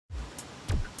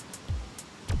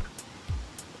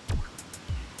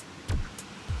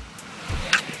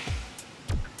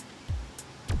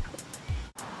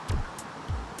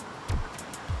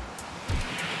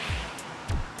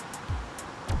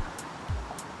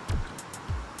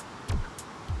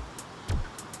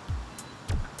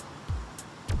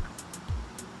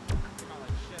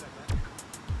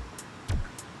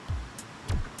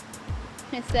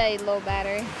gonna say low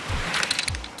battery.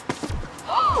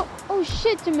 Oh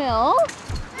shit, Jamil.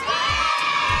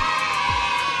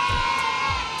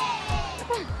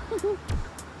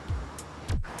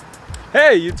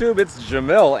 Hey YouTube, it's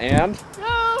Jamil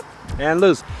and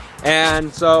Luz.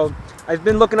 And so I've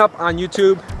been looking up on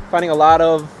YouTube, finding a lot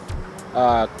of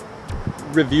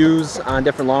reviews on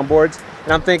different longboards,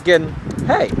 and I'm thinking,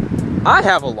 hey, I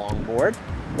have a longboard.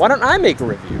 Why don't I make a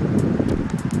review?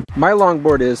 My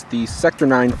longboard is the Sector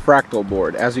 9 Fractal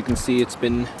board. As you can see, it's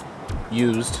been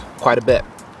used quite a bit.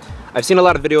 I've seen a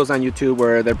lot of videos on YouTube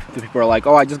where people are like,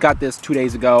 oh, I just got this 2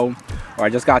 days ago, or I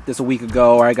just got this a week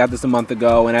ago, or I got this a month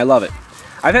ago, and I love it.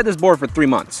 I've had this board for 3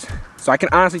 months, so I can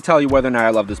honestly tell you whether or not I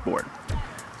love this board.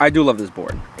 I do love this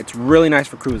board. It's really nice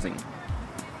for cruising.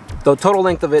 The total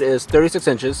length of it is 36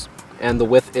 inches, and the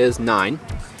width is 9.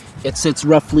 It sits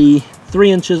roughly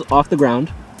 3 inches off the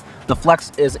ground. The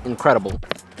flex is incredible.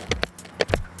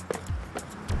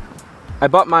 I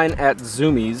bought mine at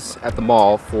Zoomies at the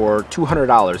mall for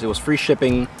 $200. It was free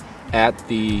shipping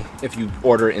if you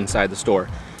order it inside the store.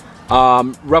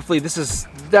 Roughly, that's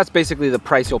basically the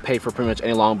price you'll pay for pretty much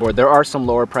any longboard. There are some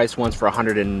lower priced ones for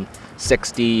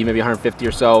 $160, maybe $150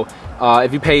 or so.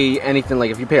 If you pay anything,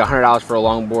 like if you pay $100 for a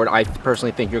longboard, I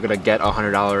personally think you're gonna get a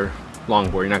 $100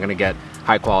 longboard. You're not gonna get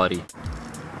high quality.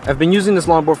 I've been using this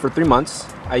longboard for 3 months.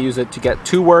 I use it to get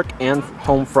to work and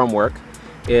home from work.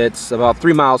 It's about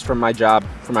 3 miles from my job,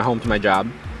 from my home to my job.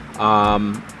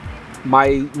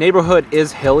 My neighborhood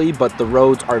is hilly, but the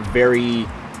roads are very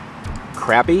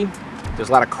crappy. There's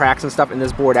a lot of cracks and stuff, and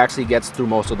this board actually gets through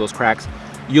most of those cracks.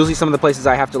 Usually some of the places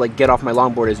I have to like get off my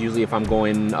longboard is usually if I'm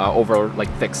going over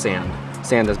like thick sand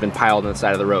that's been piled on the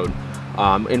side of the road,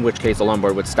 in which case the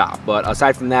longboard would stop. But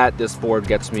aside from that, this board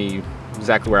gets me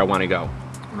exactly where I want to go.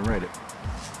 I'm gonna ride it.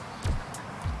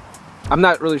 I'm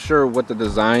not really sure what the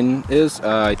design is.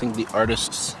 I think the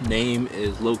artist's name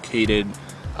is located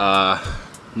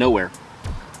nowhere.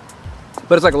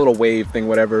 But it's like a little wave thing,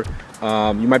 whatever.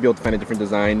 You might be able to find a different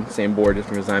design, same board,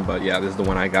 different design, but yeah, this is the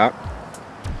one I got.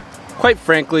 Quite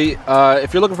frankly,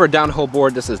 if you're looking for a downhill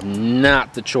board, this is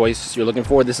not the choice you're looking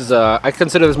for. This is I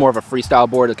consider this more of a freestyle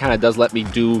board. It kind of does let me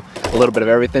do a little bit of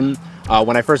everything.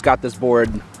 When I first got this board,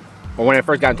 or when I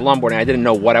first got into longboarding, I didn't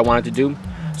know what I wanted to do.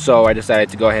 So I decided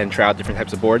to go ahead and try out different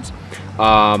types of boards. Or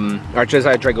I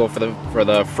decided to try to go for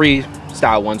the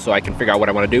freestyle one so I can figure out what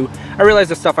I want to do. I realized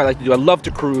the stuff I like to do. I love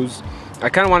to cruise. I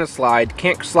kind of want to slide.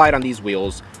 Can't slide on these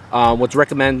wheels. What's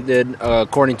recommended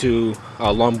according to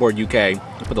Longboard UK,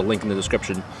 I'll put the link in the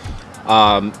description.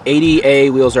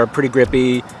 80A wheels are pretty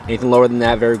grippy. Anything lower than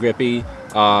that, very grippy.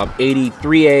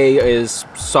 83A is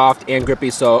soft and grippy,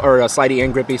 or slidey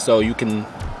and grippy, so you can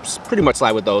pretty much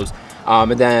slide with those.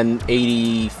 And then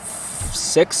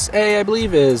 86A, I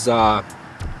believe, is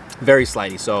very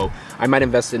slidey, so I might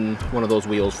invest in one of those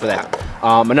wheels for that.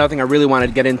 Another thing I really wanted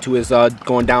to get into is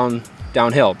going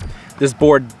downhill. This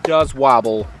board does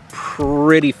wobble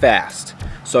pretty fast,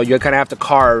 so you kind of have to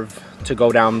carve to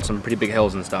go down some pretty big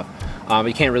hills and stuff.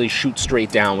 You can't really shoot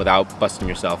straight down without busting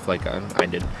yourself like I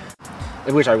did,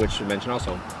 which I should mention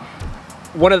also.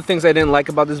 One of the things I didn't like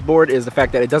about this board is the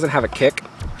fact that it doesn't have a kick.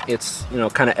 It's, you know,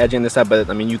 kind of edging this up, but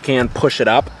I mean, you can push it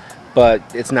up, but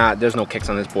it's not, there's no kicks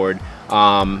on this board.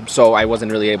 So I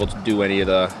wasn't really able to do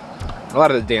a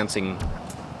lot of the dancing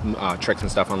tricks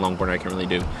and stuff on longboard I can really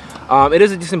do. It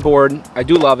is a decent board. I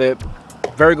do love it.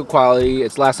 Very good quality.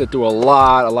 It's lasted through a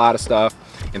lot of stuff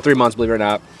in 3 months, believe it or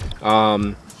not.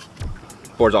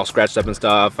 Board's all scratched up and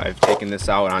stuff. I've taken this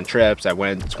out on trips. I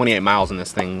went 28 miles in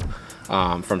this thing,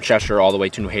 from Cheshire all the way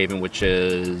to New Haven, which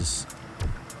is,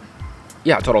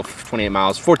 yeah, a total of 28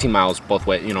 miles, 14 miles both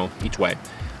way, you know, each way.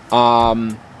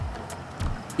 Yeah,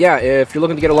 if you're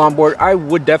looking to get a longboard, I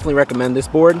would definitely recommend this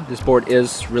board. This board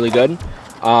is really good.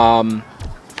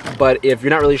 But if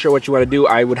you're not really sure what you want to do,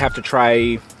 I would have to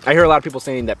try. I hear a lot of people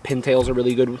saying that pintails are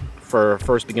really good for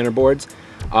first beginner boards.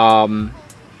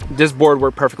 This board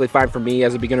worked perfectly fine for me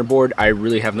as a beginner board. I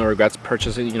really have no regrets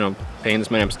purchasing, you know, paying this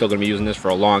money. I'm still going to be using this for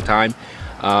a long time.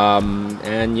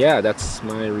 And yeah, that's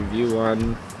my review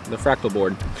on the Fractal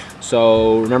board.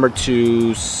 So remember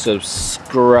to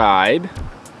subscribe.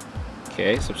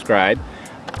 Okay, subscribe,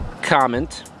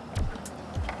 comment,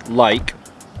 like,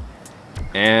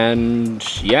 and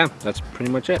yeah, that's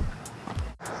pretty much it.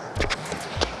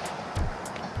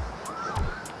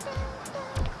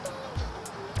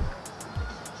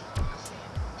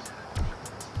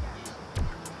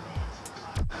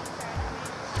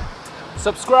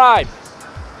 Subscribe.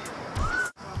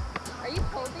 Are you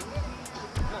holding it?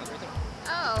 No, it's right there.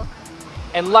 Oh.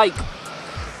 And like.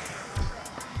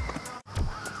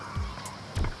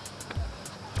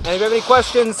 And if you have any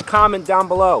questions, comment down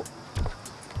below.